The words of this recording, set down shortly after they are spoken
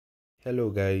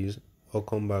Hello guys,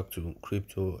 welcome back to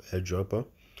Crypto Airdropper.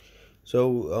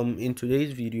 In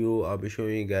today's video I'll be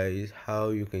showing you guys how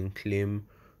you can claim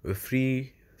a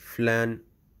free Flanoswap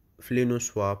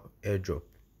airdrop.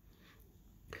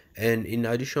 And in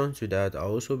addition to that,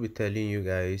 I'll also be telling you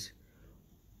guys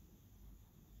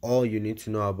all you need to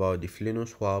know about the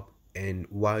Flanoswap and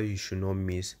why you should not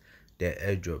miss the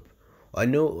airdrop. I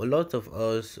know a lot of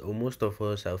us, or most of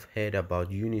us, have heard about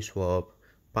Uniswap,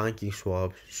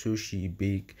 PancakeSwap, Sushi,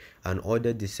 Bake, and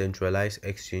other decentralized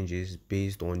exchanges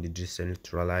based on the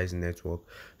decentralized network.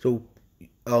 So,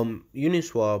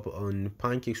 Uniswap, on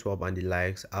PancakeSwap, and the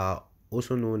likes are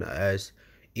also known as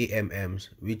AMMs,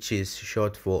 which is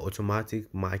short for automatic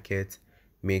market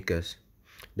makers.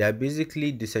 They are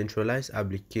basically decentralized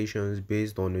applications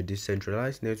based on a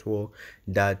decentralized network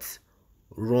that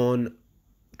run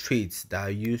trades that are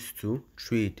used to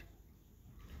trade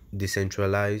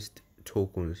decentralized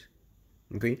tokens.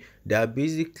 Okay, they are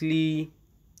basically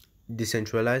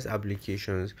decentralized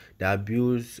applications that are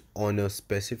built on a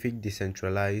specific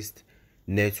decentralized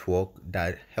network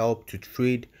that help to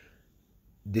trade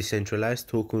decentralized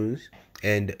tokens,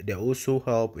 and they also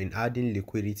help in adding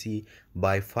liquidity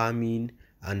by farming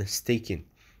and staking.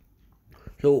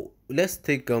 So let's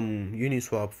take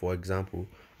Uniswap for example.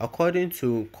 According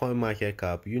to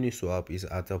CoinMarketCap, Uniswap is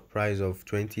at a price of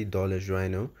 $20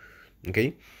 right now.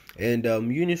 Okay, and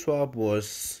Uniswap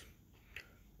was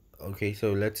okay.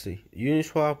 So let's see.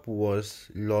 Uniswap was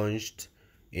launched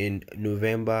in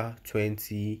November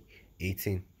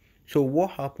 2018. So what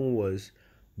happened was,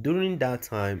 during that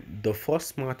time, the first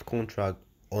smart contract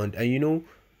on, and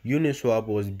Uniswap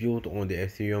was built on the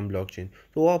Ethereum blockchain.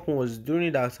 So what happened was,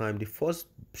 during that time, the first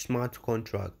smart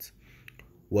contract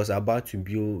was about to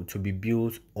be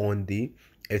built on the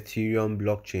Ethereum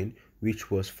blockchain,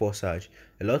 which was Forsage.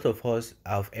 A lot of us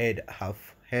have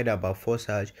heard about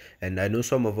Forsage, and I know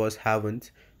some of us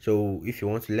haven't. So if you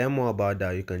want to learn more about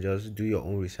that, you can just do your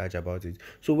own research about it.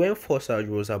 So when Forsage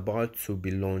was about to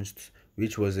be launched,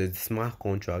 which was a smart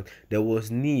contract, there was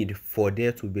need for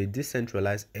there to be a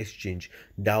decentralized exchange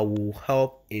that will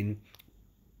help in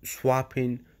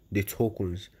swapping the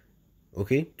tokens.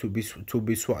 Okay, that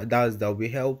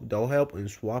will help in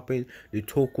swapping the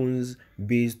tokens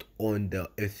based on the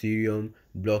Ethereum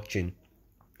blockchain,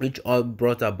 which all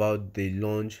brought about the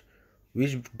launch,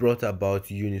 which brought about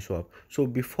Uniswap. So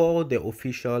before the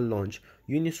official launch,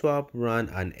 Uniswap ran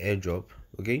an airdrop.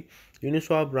 Okay,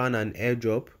 Uniswap ran an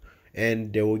airdrop,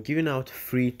 and they were giving out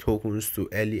free tokens to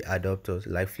early adopters,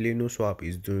 like Flanoswap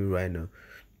is doing right now.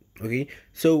 Okay,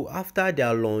 so after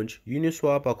their launch,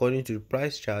 Uniswap, according to the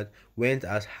price chart, went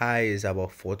as high as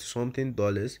about 40 something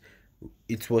dollars.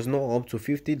 It was not up to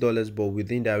 $50, but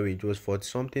within that range. It was 40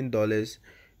 something dollars,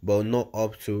 but not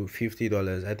up to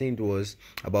 $50. I think it was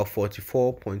about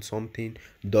 44 point something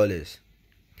dollars.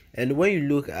 And when you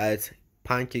look at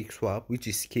PancakeSwap, which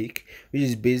is cake, which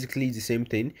is basically the same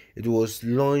thing, it was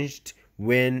launched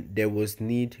when there was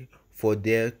need for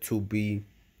there to be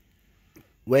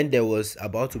when there was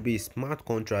about to be a smart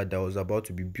contract that was about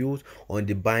to be built on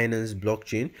the Binance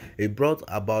blockchain. It brought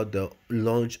about the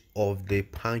launch of the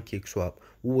PancakeSwap,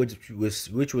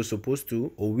 which was supposed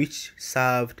to, or which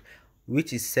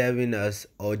is serving as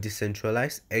a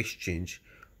decentralized exchange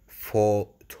for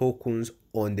tokens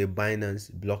on the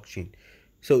Binance blockchain.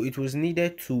 So it was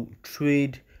needed to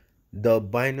trade the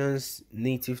Binance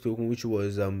native token, which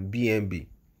was BNB.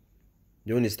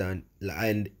 You understand?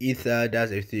 And Ether,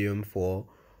 that's Ethereum for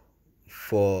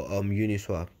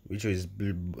Uniswap, which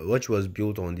was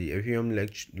built on the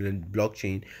Ethereum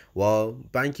blockchain, while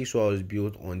PancakeSwap was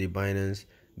built on the Binance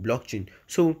blockchain.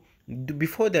 So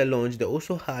before their launch, they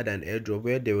also had an airdrop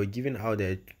where they were giving out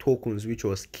their tokens, which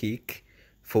was cake,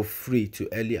 for free to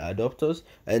early adopters.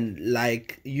 And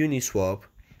like Uniswap,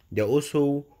 they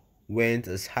also went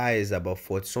as high as about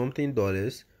 40 something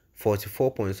dollars,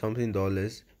 44 point something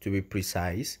dollars to be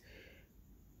precise,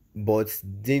 but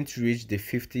didn't reach the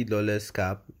 $50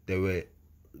 cap. They were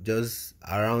just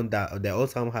around that. The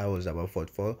all-time high was about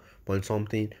 44 point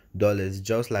something dollars,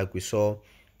 just like we saw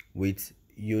with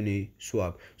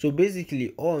Uniswap. So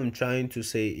basically, all I'm trying to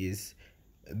say is,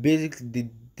 basically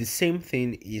the same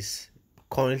thing is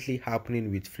currently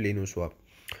happening with Flanoswap.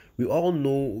 We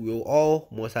all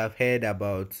must have heard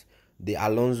about the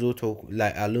Alonso talk,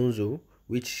 like Alonso,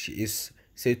 which is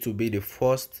said to be the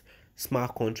first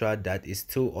smart contract that is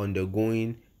still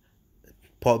undergoing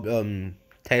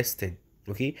testing.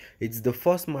 Okay, it's the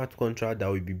first smart contract that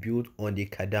will be built on the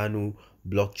Cardano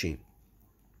blockchain.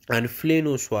 And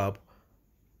Flanoswap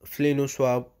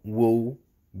will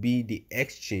be the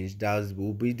exchange that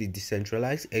will be the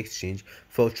decentralized exchange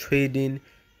for trading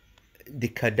the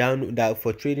Cardano, that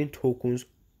for trading tokens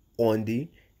on the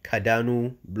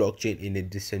Cardano blockchain in a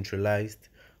decentralized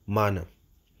manner.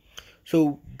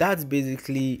 So that's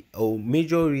basically a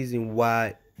major reason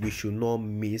why we should not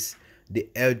miss the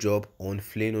airdrop on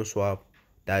Flanoswap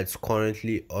that's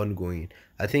currently ongoing.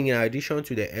 I think in addition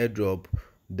to the airdrop,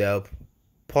 the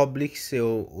public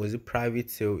sale or the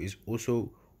private sale is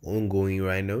also ongoing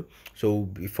right now. So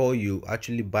before you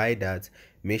actually buy that,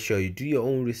 make sure you do your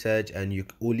own research and you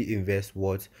only invest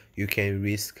what you can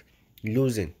risk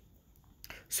losing.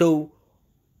 So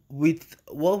with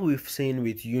what we've seen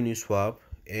with Uniswap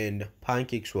and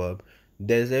PancakeSwap,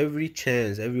 there's every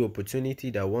chance, every opportunity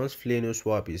that once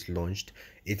Flanoswap is launched,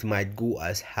 it might go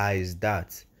as high as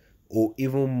that or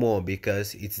even more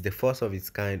because it's the first of its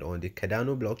kind on the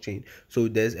Cardano blockchain. So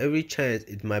there's every chance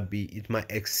it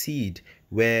might exceed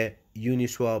where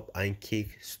Uniswap and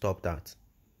Cake stopped at.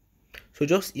 So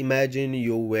just imagine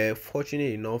you were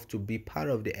fortunate enough to be part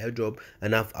of the airdrop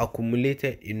and have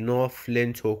accumulated enough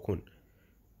Flen token,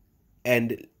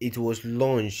 and it was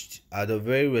launched at a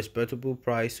very respectable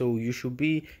price, so you should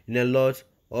be in a lot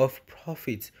of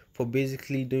profit for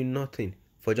basically doing nothing,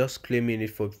 for just claiming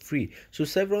it for free. So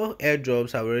several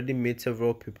airdrops have already made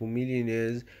several people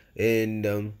millionaires,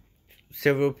 and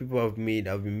several people have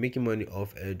been making money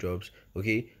off airdrops.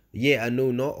 Okay, yeah, I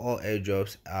know not all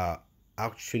airdrops are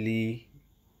actually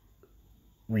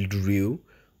real,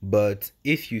 but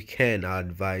if you can, I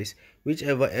advise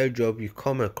whichever airdrop you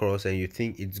come across and you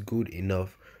think it's good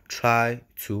enough, try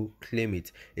to claim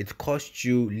it. It costs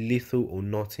you little or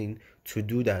nothing to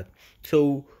do that.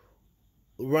 So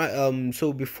right,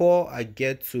 so before I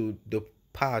get to the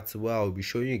part where I'll be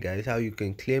showing you guys how you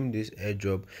can claim this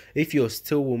airdrop, if you're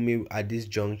still with me at this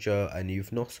juncture and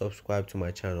you've not subscribed to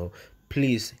my channel,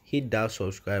 please hit that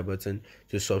subscribe button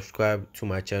to subscribe to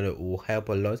my channel. It will help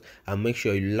a lot, and make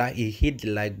sure you hit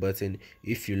the like button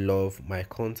if you love my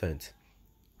content.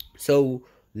 So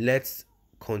let's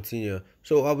continue.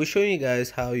 So I'll be showing you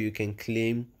guys how you can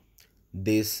claim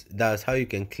this. That's how you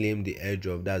can claim the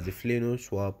airdrop. That's the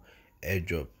Flanoswap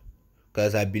airdrop,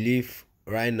 because I believe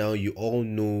right now you all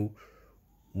know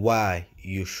why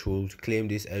you should claim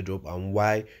this airdrop and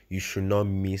why you should not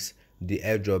miss the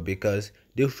airdrop, because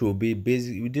this will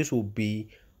be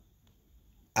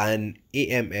an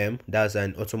AMM, that's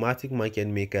an automatic market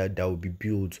maker, that will be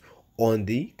built on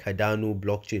the Cardano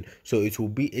blockchain. So it will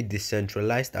be a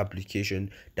decentralized application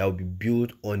that will be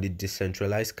built on the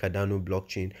decentralized Cardano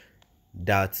blockchain,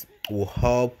 that will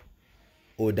help,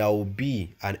 or that will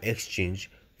be an exchange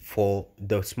for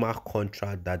the smart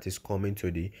contract that is coming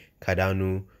to the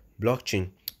Cardano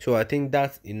blockchain. So I think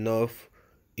that's enough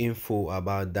info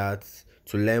about that.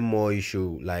 To learn more, you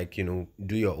should, like,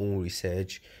 do your own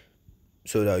research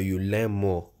so that you learn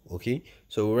more. Okay,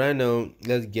 so right now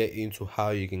let's get into how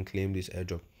you can claim this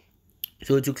airdrop.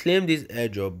 So to claim this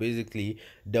airdrop, basically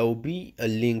there will be a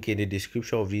link in the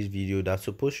description of this video that's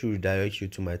supposed to redirect you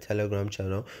to my Telegram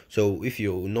channel. So if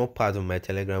you're not part of my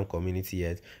Telegram community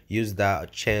yet, use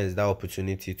that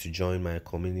opportunity to join my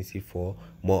community for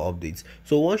more updates.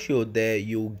 So once you're there,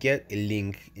 you'll get a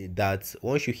link that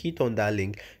once you hit on that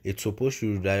link, it's supposed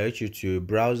to redirect you to a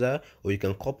browser, or you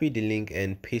can copy the link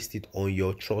and paste it on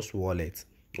your Trust wallet.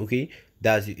 Okay,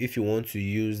 that's if you want to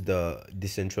use the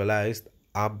decentralized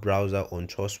app browser on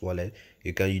Trust Wallet,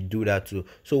 you can do that too.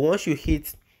 So once you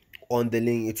hit on the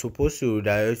link, it's supposed to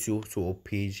redirect you to a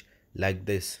page like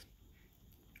this.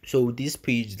 So this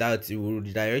page, that it will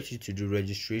redirect you to the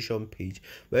registration page,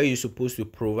 where you're supposed to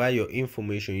provide your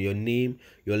information, your name,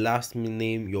 your last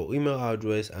name, your email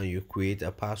address, and you create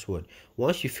a password.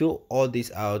 Once you fill all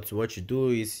this out, what you do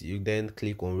is you then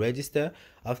click on register.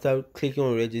 After clicking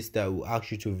on register, it will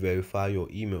ask you to verify your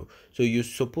email. So you're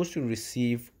supposed to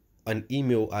receive an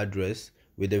email address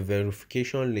with a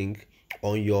verification link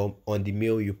on the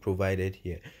mail you provided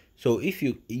here. So if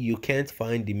you can't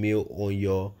find the mail on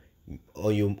your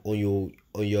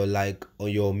like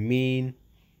on your main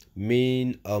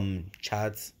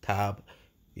chats tab,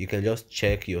 you can just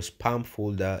check your spam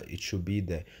folder. It should be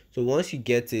there. So once you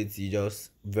get it, you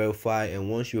just verify, and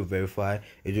once you verify,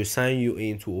 it will sign you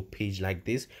into a page like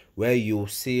this, where you'll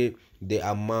see the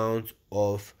amount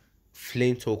of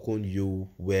flame token you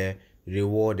were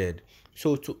rewarded.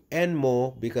 So to earn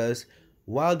more, because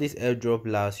while this airdrop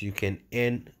lasts, you can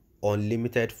earn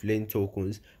unlimited flame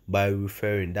tokens by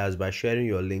referring, that's by sharing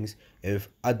your links. And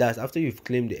that's after you've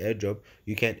claimed the airdrop,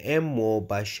 you can earn more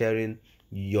by sharing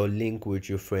your link with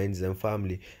your friends and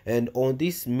family. And on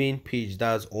this main page,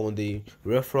 that's on the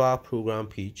referral program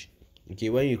page, okay,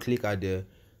 when you click at the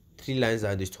three lines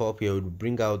at the top here, it will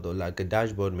bring out like a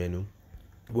dashboard menu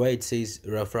where it says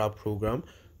referral program.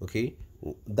 Okay,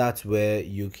 that's where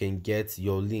you can get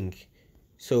your link.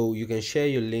 So you can share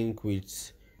your link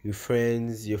with your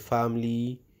friends, your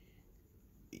family,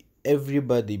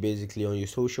 everybody basically on your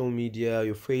social media,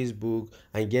 your Facebook,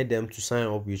 and get them to sign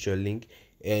up with your link,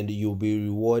 and you'll be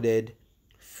rewarded.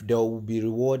 They will be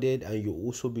rewarded, and you'll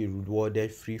also be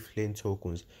rewarded free flame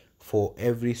tokens for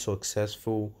every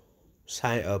successful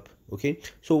sign up. Okay,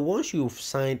 so once you've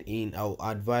signed in, I'll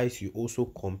advise you also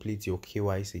complete your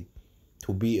KYC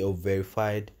to be a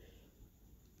verified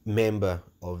member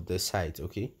of the site.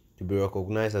 Okay, to be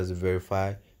recognized as a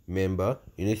verified member,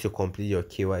 you need to complete your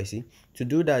KYC. To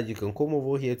do that, you can come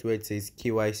over here to where it says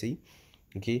KYC.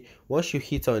 Okay, once you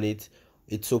hit on it,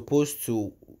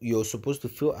 you're supposed to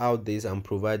fill out this and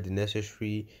provide the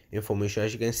necessary information.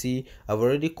 As you can see, I've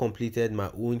already completed my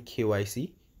own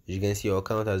KYC. As you can see, your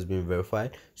account has been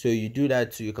verified. So you do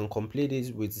that, so you can complete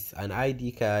it with an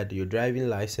ID card, your driving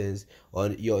license, or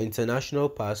your international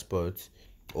passport,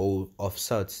 or of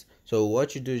sorts. So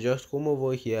what you do is just come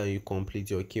over here and you complete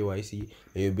your KYC,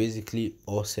 and you're basically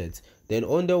all set. Then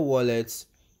under wallets,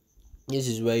 this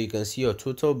is where you can see your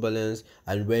total balance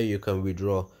and where you can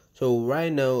withdraw. So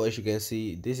right now, as you can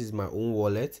see, this is my own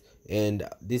wallet, and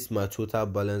this is my total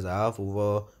balance. I have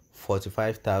over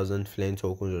 45,000 flame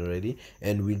tokens already,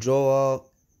 and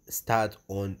withdrawal start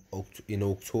on in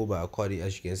October. According,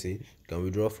 as you can see, you can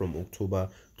withdraw from October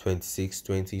 26,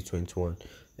 2021.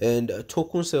 And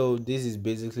token sale, this is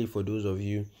basically for those of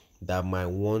you that might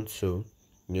want to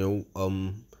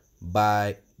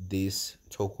buy this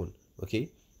token.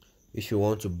 Okay, if you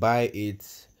want to buy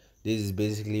it, this is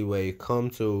basically where you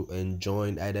come to and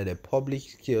join either the public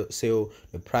sale,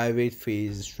 the private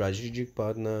phase, strategic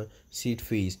partner, seed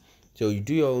phase. So you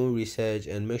do your own research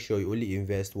and make sure you only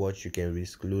invest what you can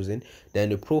risk losing. Then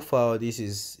the profile, this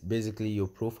is basically your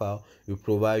profile. You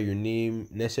provide your name,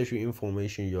 necessary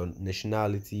information, your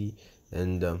nationality,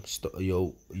 and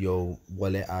your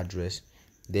wallet address.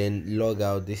 Then log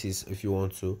out. This is if you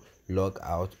want to log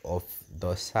out of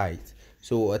the site.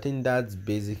 So I think that's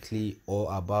basically all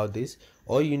about this.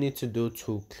 All you need to do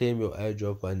to claim your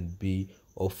airdrop and be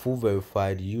a full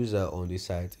verified user on the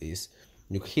site is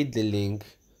you hit the link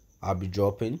I'll be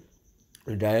dropping,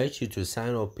 redirect you to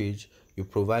sign up page, you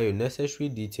provide your necessary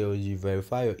details, you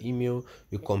verify your email,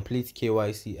 you complete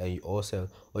KYC, and you all sell.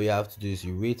 All you have to do is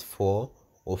you wait for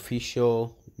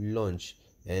official launch,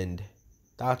 and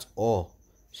that's all.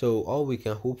 So all we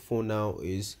can hope for now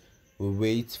is we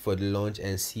wait for the launch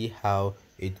and see how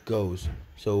it goes.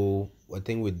 So I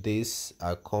think with this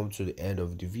I come to the end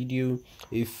of the video.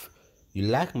 If you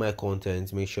like my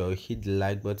content, make sure you hit the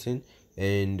like button,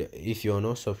 and if you're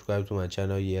not subscribed to my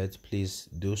channel yet, please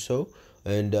do so.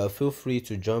 And feel free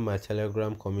to join my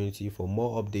Telegram community for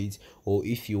more updates, or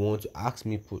if you want to ask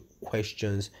me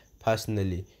questions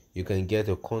personally, you can get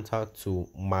a contact to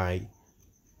my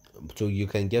you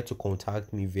can get to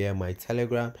contact me via my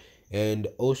Telegram. And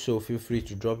also feel free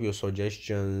to drop your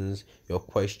suggestions, your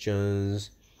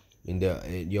questions in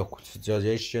the your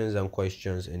suggestions and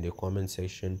questions in the comment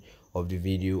section of the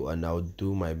video, and I'll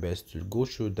do my best to go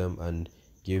through them and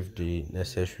give the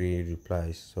necessary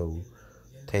replies. So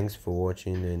thanks for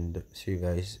watching, and see you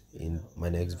guys in my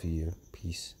next video.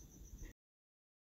 Peace.